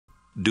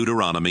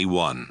Deuteronomy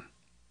 1.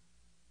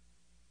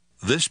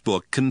 This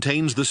book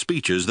contains the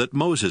speeches that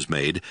Moses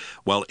made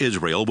while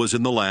Israel was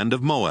in the land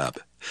of Moab,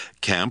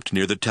 camped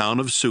near the town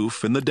of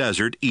Suf in the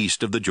desert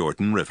east of the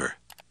Jordan River.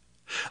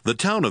 The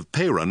town of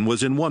Paran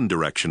was in one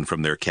direction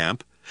from their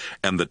camp,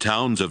 and the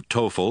towns of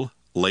Tophel,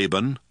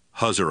 Laban,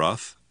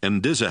 Hazeroth,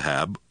 and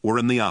Dizahab were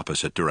in the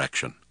opposite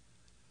direction.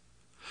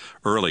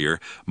 Earlier,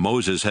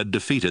 Moses had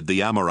defeated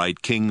the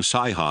Amorite king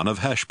Sihon of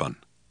Heshbon.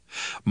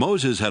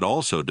 Moses had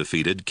also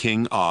defeated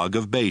King Og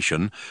of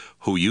Bashan,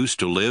 who used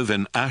to live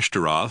in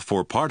Ashtaroth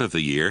for part of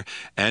the year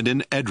and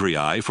in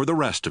Edrei for the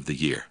rest of the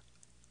year.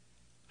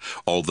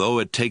 Although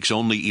it takes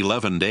only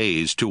 11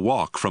 days to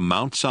walk from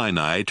Mount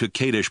Sinai to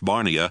Kadesh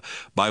Barnea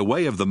by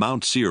way of the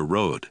Mount Seir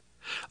road,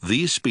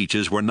 these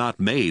speeches were not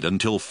made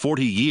until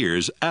 40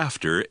 years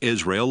after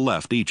Israel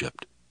left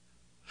Egypt.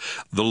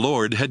 The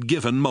Lord had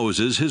given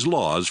Moses his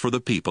laws for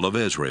the people of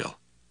Israel.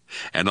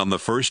 And on the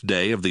first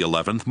day of the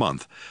 11th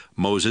month,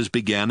 Moses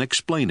began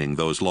explaining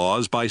those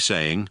laws by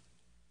saying,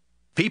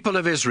 People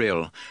of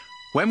Israel,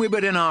 when we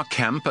were in our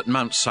camp at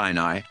Mount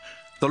Sinai,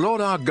 the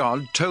Lord our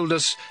God told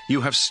us,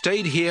 You have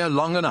stayed here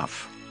long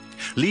enough.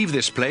 Leave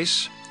this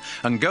place,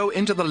 and go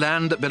into the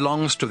land that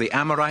belongs to the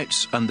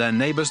Amorites and their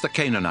neighbors the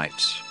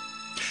Canaanites.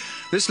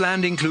 This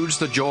land includes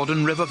the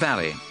Jordan River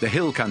Valley, the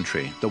hill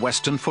country, the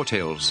western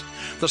foothills,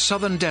 the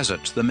southern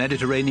desert, the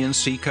Mediterranean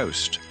Sea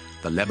coast,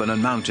 the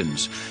Lebanon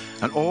mountains,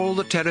 and all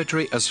the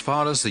territory as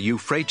far as the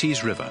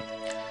Euphrates River.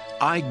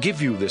 I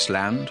give you this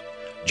land,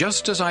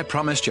 just as I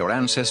promised your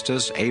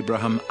ancestors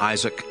Abraham,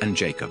 Isaac, and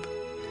Jacob.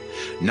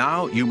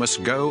 Now you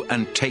must go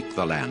and take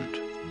the land.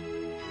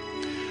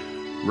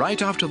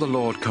 Right after the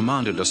Lord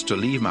commanded us to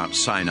leave Mount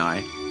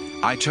Sinai,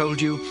 I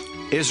told you,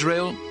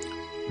 Israel,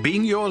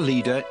 being your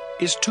leader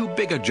is too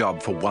big a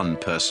job for one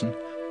person.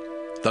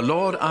 The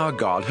Lord our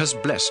God has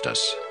blessed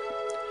us,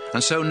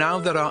 and so now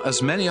there are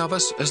as many of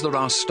us as there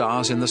are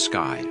stars in the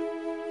sky.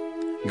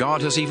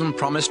 God has even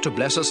promised to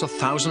bless us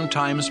 1,000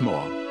 times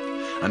more,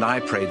 and I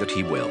pray that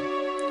He will.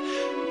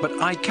 But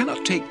I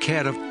cannot take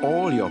care of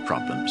all your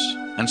problems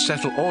and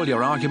settle all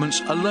your arguments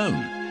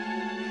alone.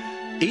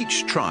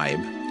 Each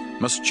tribe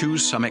must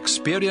choose some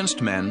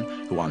experienced men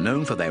who are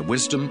known for their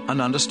wisdom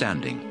and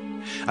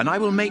understanding, and I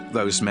will make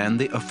those men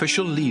the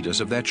official leaders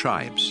of their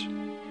tribes.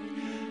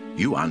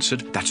 You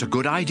answered, That's a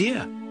good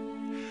idea.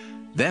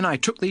 Then I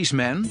took these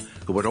men,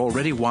 who were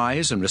already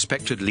wise and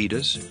respected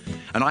leaders,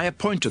 and I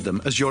appointed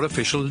them as your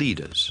official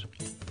leaders.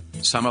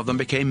 Some of them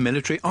became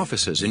military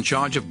officers in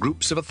charge of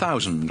groups of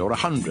 1,000 or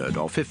 100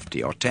 or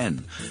 50 or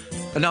 10,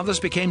 and others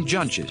became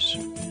judges.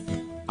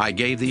 I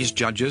gave these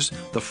judges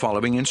the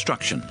following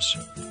instructions.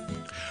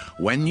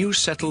 When you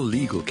settle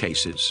legal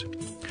cases,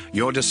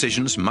 your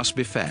decisions must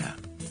be fair.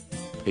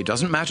 It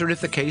doesn't matter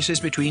if the case is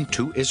between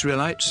two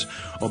Israelites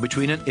or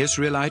between an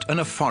Israelite and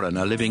a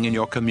foreigner living in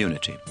your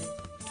community.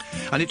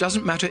 And it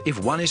doesn't matter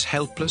if one is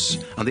helpless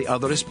and the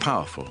other is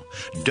powerful.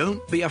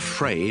 Don't be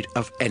afraid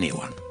of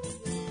anyone.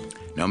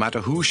 No matter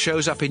who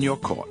shows up in your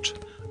court,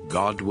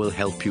 God will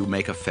help you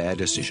make a fair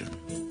decision.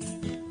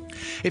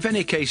 If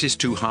any case is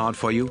too hard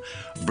for you,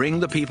 bring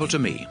the people to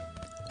me,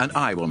 and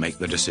I will make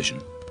the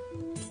decision.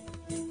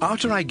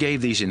 After I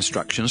gave these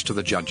instructions to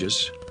the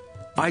judges,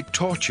 I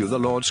taught you the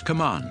Lord's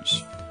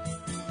commands.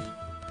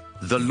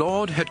 The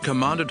Lord had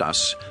commanded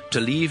us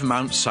to leave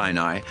Mount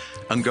Sinai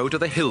and go to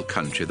the hill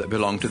country that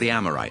belonged to the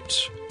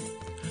Amorites.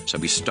 So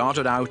we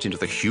started out into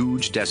the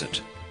huge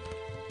desert.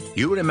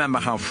 You remember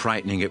how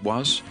frightening it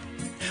was?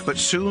 But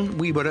soon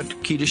we were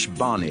at Kadesh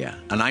Barnea,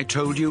 and I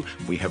told you,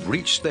 we have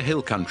reached the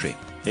hill country.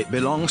 It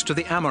belongs to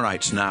the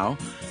Amorites now,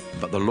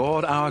 but the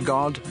Lord our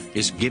God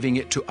is giving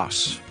it to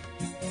us.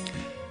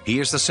 He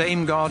is the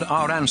same God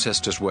our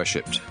ancestors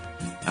worshipped,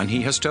 and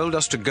He has told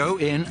us to go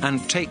in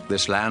and take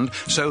this land,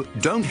 so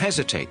don't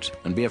hesitate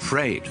and be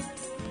afraid.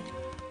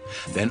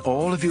 Then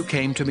all of you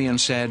came to me and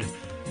said,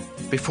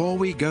 Before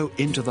we go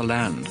into the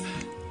land,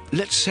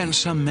 let's send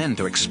some men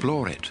to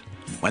explore it.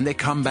 When they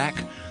come back,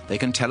 they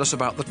can tell us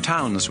about the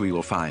towns we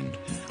will find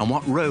and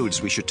what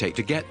roads we should take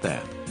to get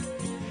there.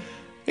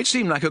 It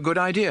seemed like a good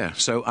idea,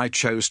 so I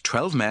chose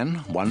 12 men,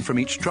 one from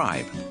each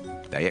tribe.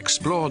 They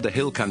explored the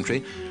hill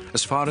country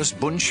as far as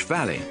Bunch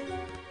Valley,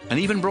 and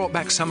even brought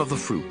back some of the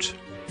fruit.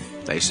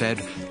 They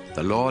said,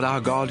 The Lord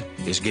our God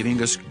is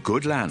giving us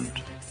good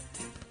land.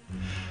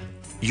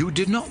 You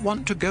did not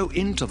want to go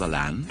into the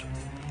land,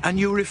 and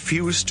you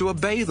refused to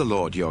obey the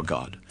Lord your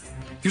God.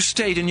 You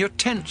stayed in your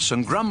tents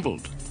and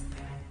grumbled.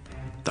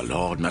 The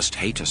Lord must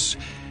hate us.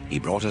 He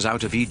brought us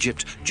out of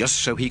Egypt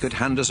just so He could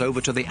hand us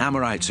over to the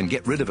Amorites and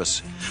get rid of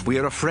us. We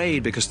are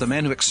afraid because the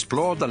men who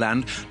explored the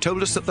land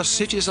told us that the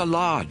cities are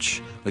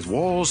large, with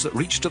walls that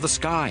reach to the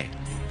sky.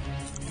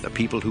 The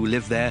people who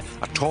live there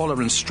are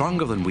taller and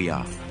stronger than we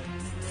are,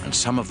 and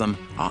some of them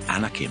are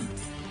Anakim.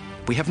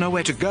 We have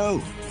nowhere to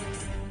go.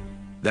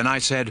 Then I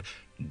said,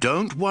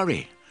 Don't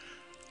worry.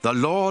 The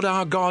Lord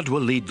our God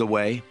will lead the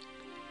way.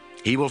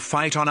 He will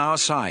fight on our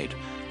side,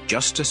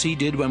 just as He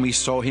did when we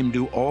saw Him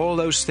do all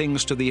those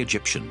things to the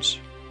Egyptians.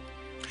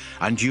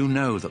 And you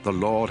know that the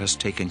Lord has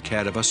taken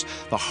care of us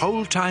the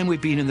whole time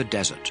we've been in the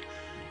desert,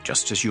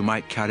 just as you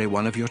might carry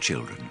one of your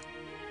children.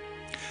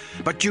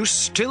 But you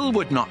still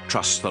would not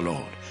trust the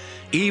Lord,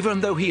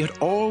 even though he had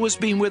always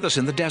been with us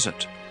in the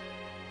desert.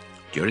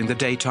 During the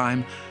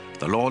daytime,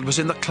 the Lord was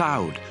in the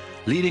cloud,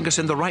 leading us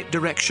in the right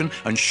direction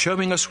and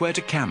showing us where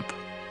to camp.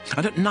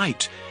 And at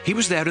night, he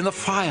was there in the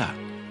fire.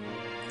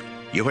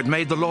 You had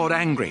made the Lord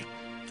angry,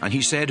 and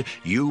he said,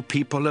 "You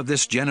people of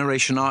this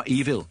generation are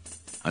evil,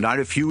 and I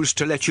refuse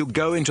to let you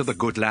go into the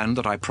good land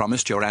that I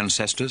promised your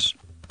ancestors.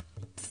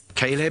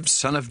 Caleb,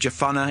 son of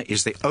Jephunneh,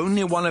 is the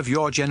only one of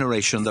your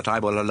generation that I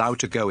will allow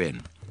to go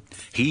in.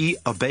 He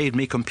obeyed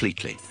me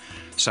completely,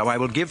 so I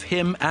will give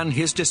him and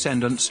his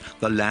descendants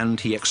the land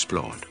he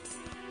explored."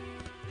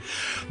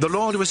 The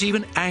Lord was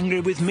even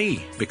angry with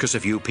me because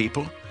of you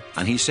people,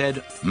 and he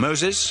said,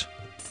 "Moses,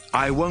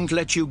 I won't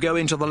let you go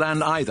into the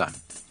land either.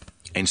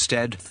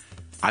 Instead,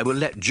 I will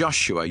let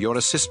Joshua, your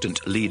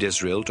assistant, lead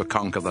Israel to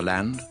conquer the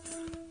land,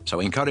 so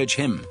encourage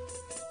him."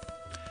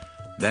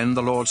 Then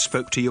the Lord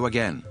spoke to you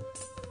again.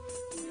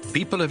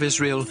 "People of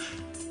Israel,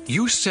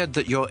 you said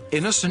that your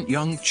innocent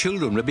young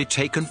children would be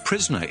taken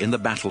prisoner in the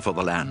battle for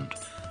the land.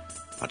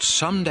 But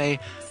someday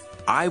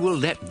I will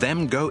let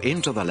them go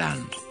into the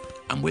land,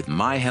 and with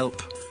my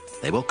help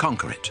they will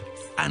conquer it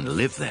and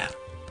live there.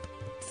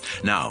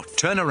 Now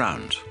turn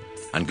around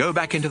and go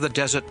back into the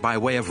desert by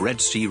way of Red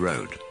Sea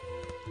Road."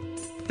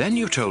 Then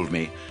you told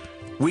me,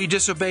 "We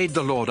disobeyed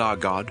the Lord our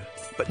God,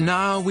 but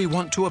now we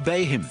want to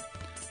obey him.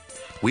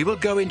 We will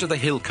go into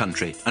the hill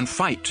country and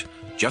fight,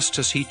 just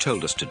as he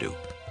told us to do."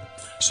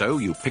 So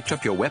you picked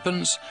up your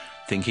weapons,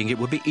 thinking it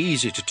would be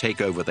easy to take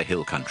over the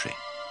hill country.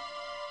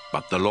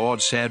 But the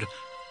Lord said,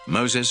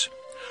 "Moses,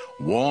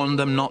 warn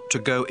them not to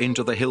go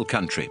into the hill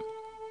country.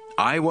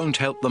 I won't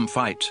help them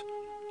fight,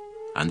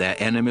 and their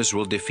enemies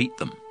will defeat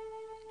them."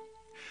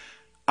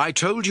 I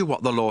told you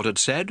what the Lord had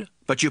said,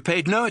 but you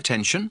paid no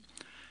attention.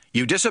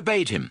 You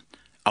disobeyed him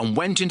and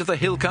went into the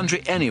hill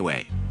country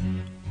anyway.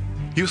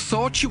 You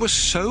thought you were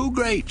so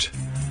great.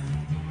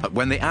 But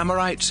when the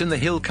Amorites in the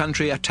hill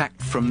country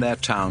attacked from their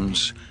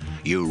towns,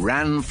 you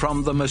ran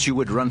from them as you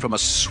would run from a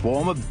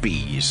swarm of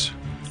bees.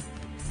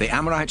 The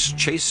Amorites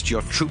chased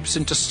your troops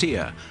into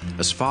Seir,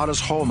 as far as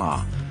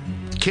Hormah,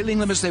 killing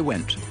them as they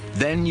went.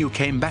 Then you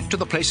came back to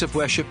the place of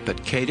worship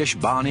at Kadesh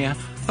Barnea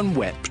and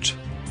wept.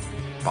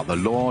 But the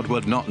Lord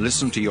would not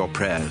listen to your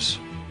prayers.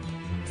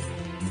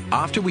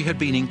 After we had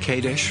been in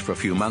Kadesh for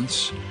a few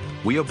months,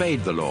 we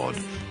obeyed the Lord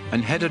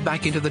and headed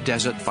back into the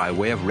desert by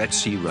way of Red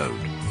Sea Road.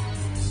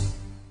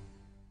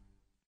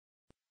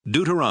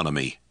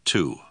 Deuteronomy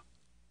 2.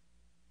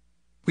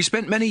 We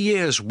spent many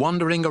years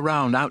wandering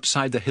around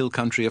outside the hill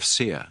country of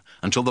Seir,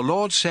 until the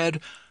Lord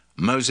said,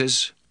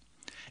 "Moses,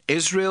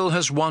 Israel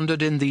has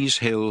wandered in these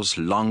hills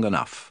long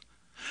enough.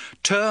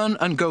 Turn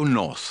and go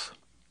north,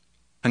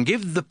 and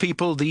give the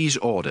people these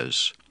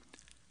orders.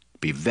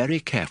 Be very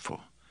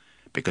careful,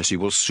 because you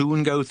will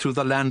soon go through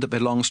the land that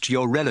belongs to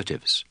your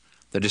relatives,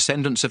 the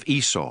descendants of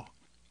Esau.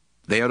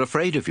 They are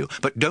afraid of you,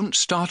 but don't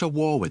start a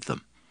war with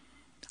them.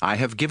 I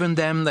have given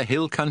them the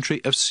hill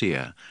country of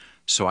Seir,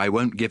 so I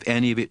won't give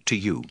any of it to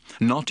you,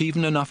 not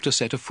even enough to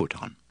set a foot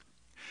on.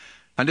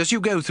 And as you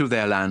go through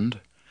their land,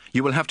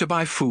 you will have to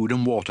buy food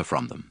and water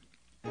from them.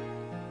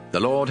 The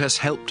Lord has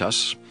helped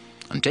us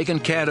and taken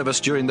care of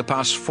us during the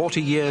past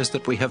 40 years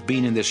that we have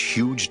been in this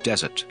huge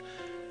desert.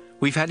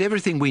 We've had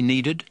everything we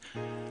needed,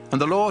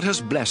 and the Lord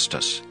has blessed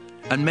us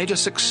and made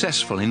us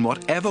successful in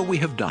whatever we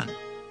have done.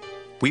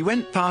 We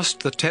went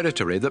past the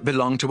territory that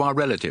belonged to our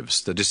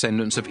relatives, the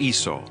descendants of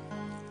Esau.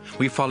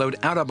 We followed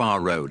Arabah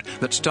Road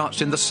that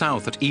starts in the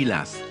south at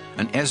Elath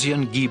and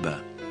Ezion-Geber.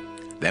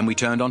 Then we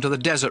turned onto the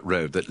desert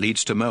road that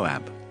leads to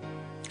Moab.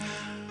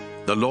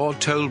 The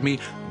Lord told me,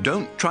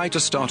 "Don't try to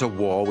start a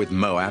war with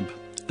Moab.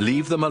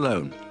 Leave them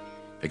alone,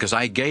 because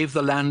I gave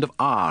the land of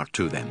Ar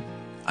to them,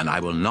 and I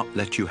will not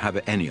let you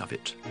have any of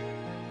it."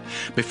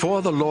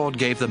 Before the Lord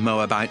gave the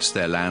Moabites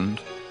their land,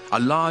 a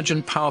large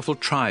and powerful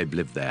tribe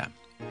lived there.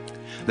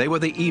 They were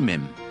the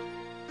Emim,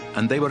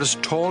 and they were as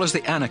tall as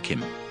the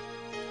Anakim.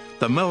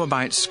 The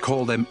Moabites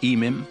call them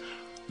Emim,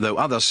 though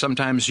others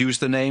sometimes use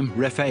the name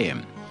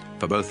Rephaim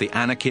for both the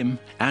Anakim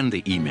and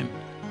the Emim.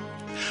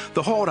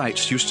 The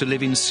Horites used to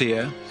live in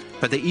Seir,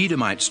 but the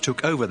Edomites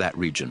took over that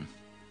region.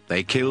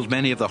 They killed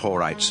many of the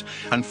Horites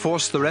and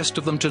forced the rest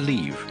of them to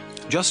leave,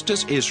 just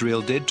as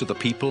Israel did to the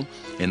people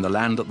in the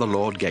land that the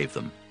Lord gave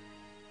them.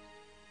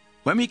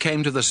 When we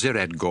came to the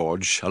Zered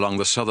Gorge along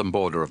the southern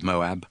border of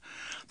Moab,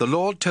 the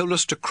Lord told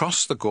us to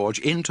cross the gorge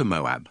into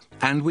Moab,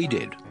 and we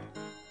did.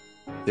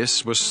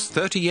 This was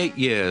 38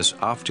 years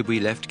after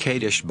we left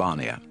Kadesh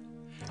Barnea,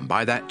 and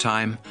by that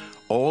time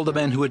all the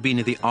men who had been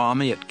in the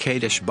army at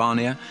Kadesh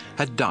Barnea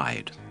had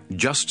died,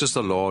 just as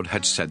the Lord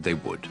had said they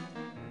would.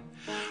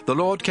 The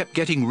Lord kept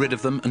getting rid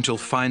of them until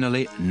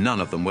finally none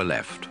of them were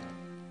left.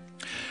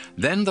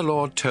 Then the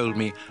Lord told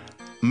me,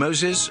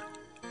 "Moses,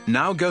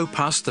 now go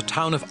past the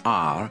town of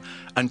Ar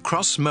and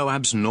cross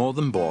Moab's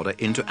northern border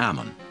into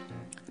Ammon.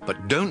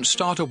 But don't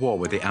start a war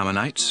with the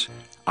Ammonites.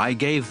 I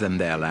gave them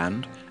their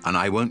land, and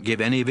I won't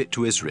give any of it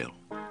to Israel."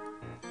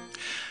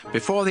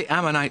 Before the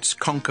Ammonites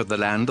conquered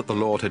the land that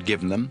the Lord had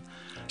given them,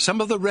 some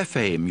of the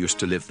Rephaim used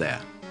to live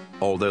there,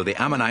 although the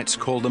Ammonites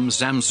called them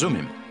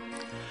Zamzummim.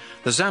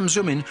 The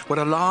Zamzummim were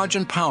a large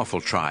and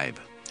powerful tribe,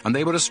 and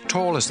they were as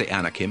tall as the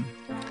Anakim.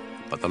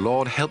 But the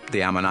Lord helped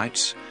the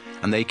Ammonites,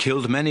 and they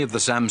killed many of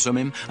the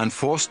Zamzummim and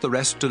forced the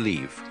rest to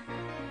leave.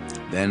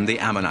 Then the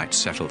Ammonites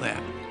settled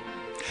there.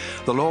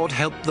 The Lord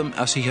helped them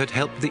as he had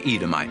helped the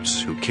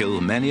Edomites, who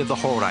killed many of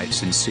the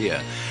Horites in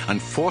Seir,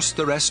 and forced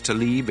the rest to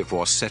leave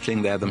before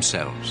settling there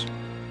themselves.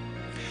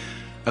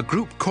 A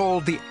group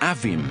called the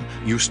Avim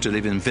used to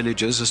live in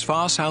villages as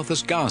far south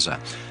as Gaza,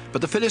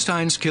 but the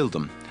Philistines killed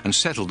them and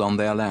settled on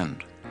their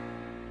land.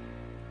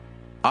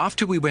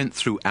 After we went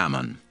through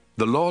Ammon,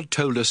 the Lord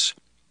told us,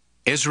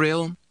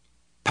 "Israel,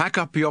 pack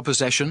up your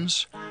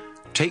possessions,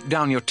 take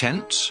down your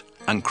tents,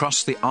 and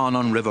cross the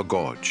Arnon River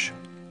Gorge.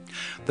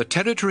 The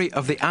territory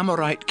of the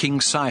Amorite king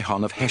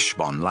Sihon of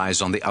Heshbon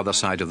lies on the other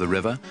side of the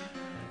river,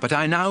 but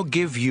I now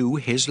give you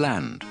his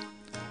land.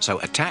 So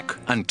attack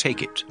and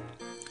take it.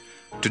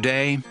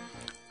 Today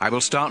I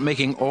will start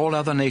making all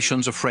other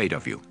nations afraid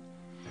of you.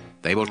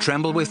 They will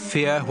tremble with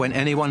fear when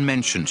anyone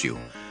mentions you,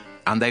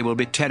 and they will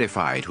be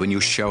terrified when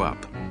you show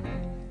up."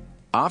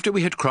 After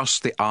we had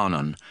crossed the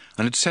Arnon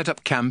and had set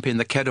up camp in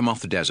the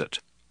Kedemoth desert,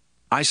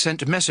 I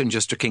sent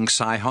messengers to King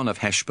Sihon of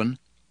Heshbon,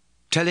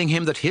 telling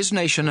him that his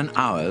nation and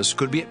ours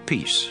could be at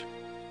peace.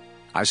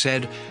 I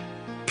said,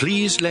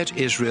 "Please let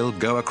Israel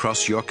go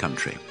across your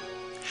country.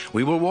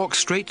 We will walk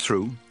straight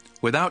through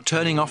without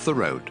turning off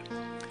the road.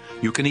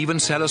 You can even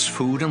sell us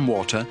food and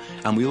water,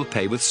 and we will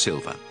pay with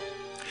silver.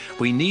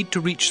 We need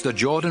to reach the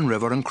Jordan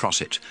River and cross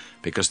it,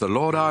 because the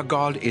Lord our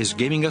God is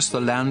giving us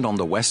the land on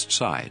the west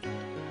side.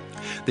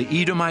 The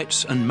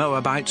Edomites and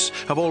Moabites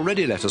have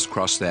already let us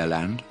cross their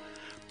land.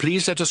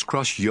 Please let us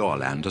cross your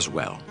land as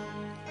well."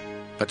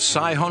 But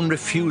Sihon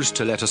refused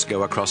to let us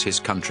go across his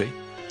country,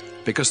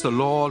 because the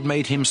Lord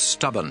made him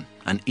stubborn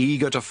and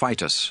eager to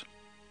fight us.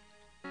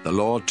 The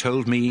Lord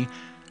told me,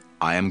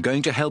 "I am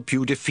going to help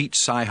you defeat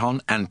Sihon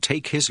and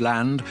take his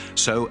land,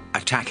 so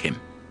attack him."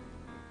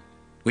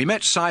 We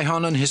met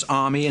Sihon and his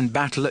army in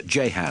battle at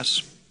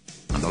Jahaz,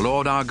 and the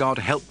Lord our God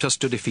helped us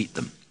to defeat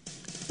them.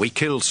 We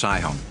killed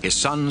Sihon, his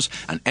sons,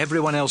 and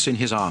everyone else in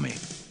his army.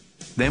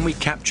 Then we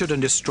captured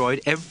and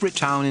destroyed every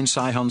town in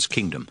Sihon's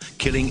kingdom,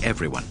 killing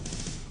everyone,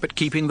 but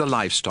keeping the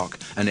livestock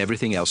and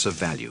everything else of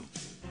value.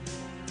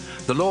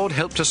 The Lord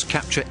helped us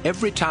capture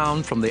every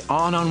town from the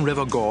Arnon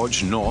River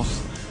Gorge north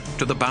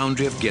to the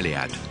boundary of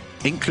Gilead,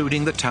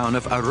 including the town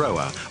of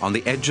Aroah on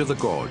the edge of the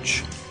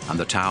gorge, and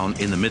the town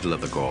in the middle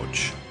of the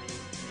gorge.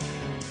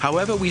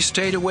 However, we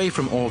stayed away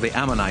from all the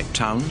Ammonite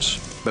towns,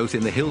 both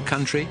in the hill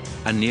country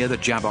and near the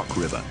Jabbok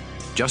River,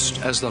 just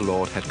as the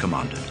Lord had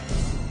commanded.